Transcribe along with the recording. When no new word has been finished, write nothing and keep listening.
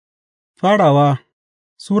Farawa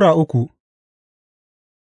Sura uku.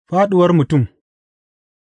 Fāɗuwar mutum.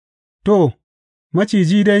 To,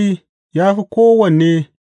 maciji dai ya fi kowanne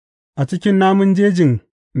a cikin namun jejin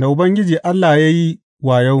da Ubangiji Allah ya yi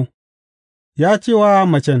wayo, ya ce wa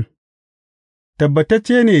macen,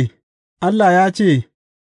 Tabbatacce ne Allah ya ce,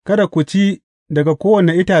 Kada ku ci daga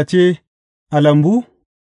kowane itace a lambu?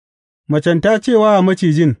 Macen ta ce wa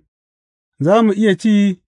macijin, Za mu iya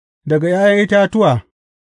ci daga ’ya'yan itatuwa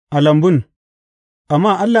a lambun,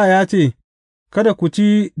 amma Allah ya ce, Kada ku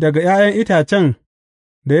ci daga ’ya'yan itacen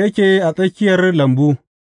da yake a tsakiyar lambu,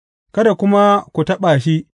 kada kuma ku taɓa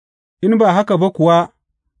shi, in ba haka ba kuwa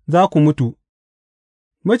za ku mutu.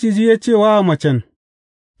 Maciji ya ce wa macen,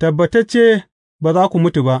 Tabbatacce ba za ku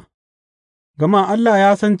mutu ba, gama Allah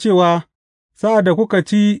ya san cewa sa'ad da kuka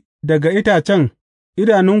ci daga itacen,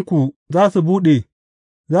 idanunku za su buɗe,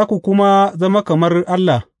 za ku kuma zama kamar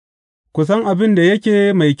Allah, ku san abin da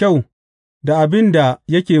yake mai kyau da abin da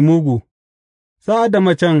yake mugu. Sa'ad da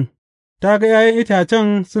macen ta ga ’ya'yan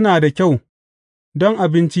itacen suna da kyau don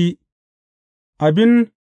abinci,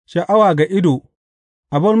 abin sha'awa ga ido,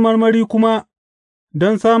 abin marmari kuma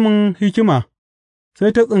don samun hikima,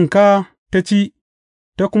 sai ta tsinka ta ci,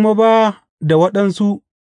 ta kuma ba da waɗansu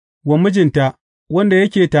wa mijinta wanda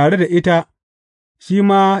yake tare da ita, shi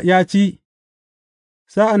ma ya ci,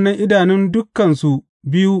 sa'an nan idanun dukansu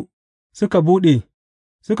biyu suka buɗe,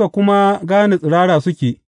 suka kuma gane tsirara suke,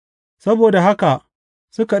 saboda haka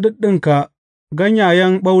suka ɗiɗɗinka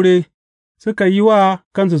ganyayen ɓaure suka yi wa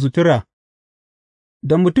kansu sutura.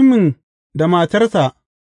 Da mutumin da matarsa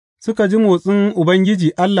suka ji motsin Ubangiji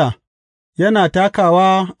Allah yana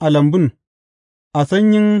takawa a lambun a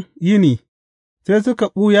sanyin yini, sai suka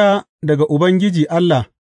ɓuya daga Ubangiji Allah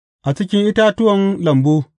a cikin itatuwan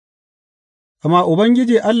lambu. Amma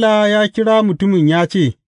Ubangiji Allah ya kira mutumin ya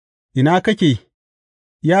ce, Ina kake?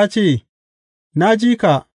 Ya ce, Na ji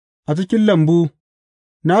ka a cikin lambu,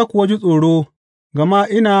 na kuwa ji tsoro, gama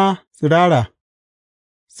ina tsirara,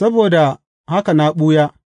 saboda haka na ɓuya.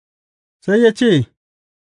 Sai ya ce,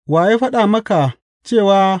 Wa ya faɗa maka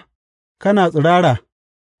cewa kana tsirara,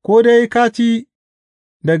 ko dai ka ci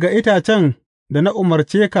daga itacen da na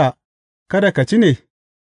umarce ka kada ka ci ne?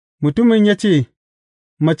 Mutumin ya ce,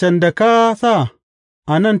 Macen da ka sa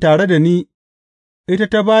a nan tare da ni, ita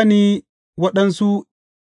ta ba ni waɗansu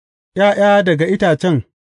 ’ya'ya daga itacen,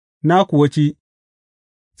 na kuwa ci.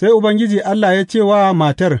 Sai Ubangiji Allah ya ce wa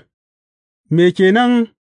matar, Me ke nan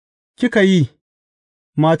kika yi?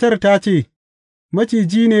 Matar ta ce,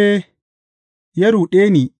 Maciji ne ya ruɗe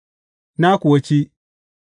ni, na kuwa ci.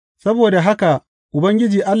 Saboda haka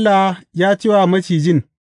Ubangiji Allah ya ce wa macijin,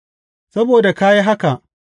 Saboda ka yi haka,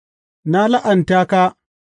 na la'anta ka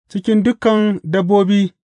cikin dukan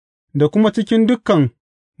dabbobi da kuma cikin dukan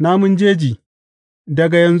namun jeji,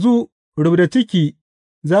 daga yanzu rubda ciki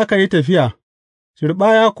za ka yi tafiya,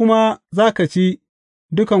 turɓaya kuma za ka ci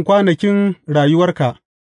dukan kwanakin rayuwarka,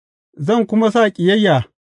 zan kuma sa ƙiyayya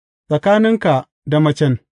tsakaninka da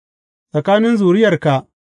macen, tsakanin zuriyarka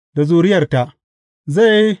da zuriyarta,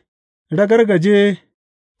 zai ragargaje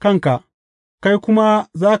kanka, kai kuma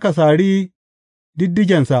za ka sari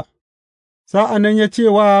diddigensa. Sa'an nan ya ce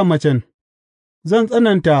wa macen, Zan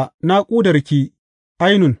tsananta naƙudarki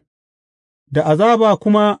ainun, da azaba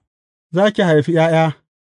kuma za ki haifi ’ya'ya,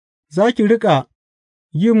 za ki riƙa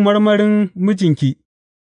yin marmarin mijinki,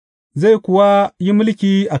 zai kuwa yi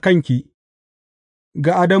mulki a kanki.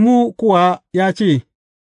 Ga Adamu kuwa ya ce,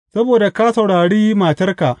 Saboda ka saurari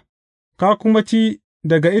matarka, ka kuma ci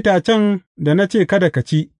daga itacen da na ce kada ka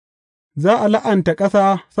ci, za a la'anta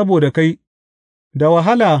ƙasa saboda kai, da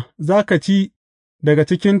wahala za ka ci daga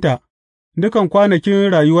cikinta dukan kwanakin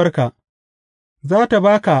rayuwarka, za tă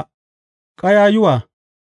ba ka ƙayayyuwa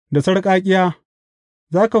da sarƙaƙƙiya,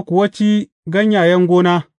 za ka kuwa ci ganyayen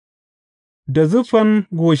gona, da zuffan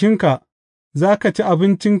goshinka za ka ci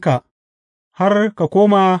abincinka har ka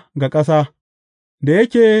koma ga ƙasa, da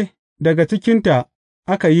yake daga cikinta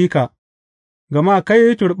aka yi ka, gama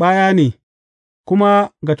kai turɓaya ne,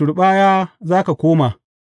 kuma ga turɓaya za ka koma.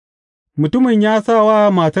 Mutumin ya sa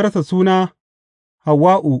wa matarsa suna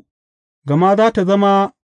Hawwa'u, gama za tă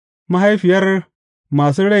zama mahaifiyar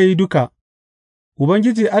masu rai duka.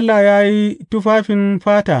 Ubangiji Allah ya yi tufafin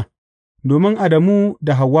fata domin Adamu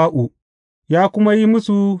da Hawwa'u, ya kuma yi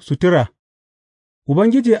musu sutura.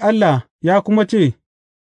 Ubangiji Allah ya kuma ce,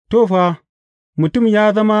 To, fa, mutum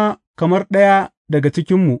ya zama kamar ɗaya daga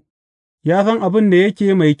cikinmu, ya san abin da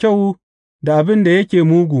yake mai kyau da abin da yake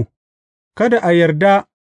mugu, kada a yarda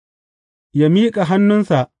ya miƙa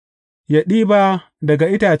hannunsa ya ɗiba daga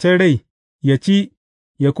itacen rai, ya ci,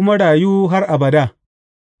 ya kuma rayu har abada.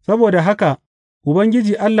 Saboda haka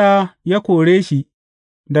Ubangiji Allah ya kore shi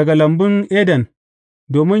daga lambun Eden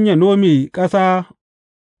domin yă nome ƙasa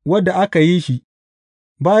wadda aka yi shi,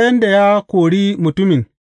 bayan da ya kori mutumin,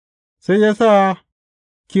 sai ya sa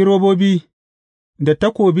kerubobi da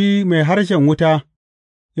takobi mai harshen wuta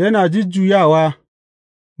yana jujjuyawa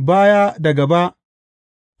baya da gaba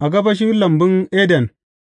a gabashin lambun Eden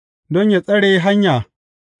don yă tsare hanya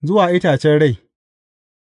zuwa itacen rai.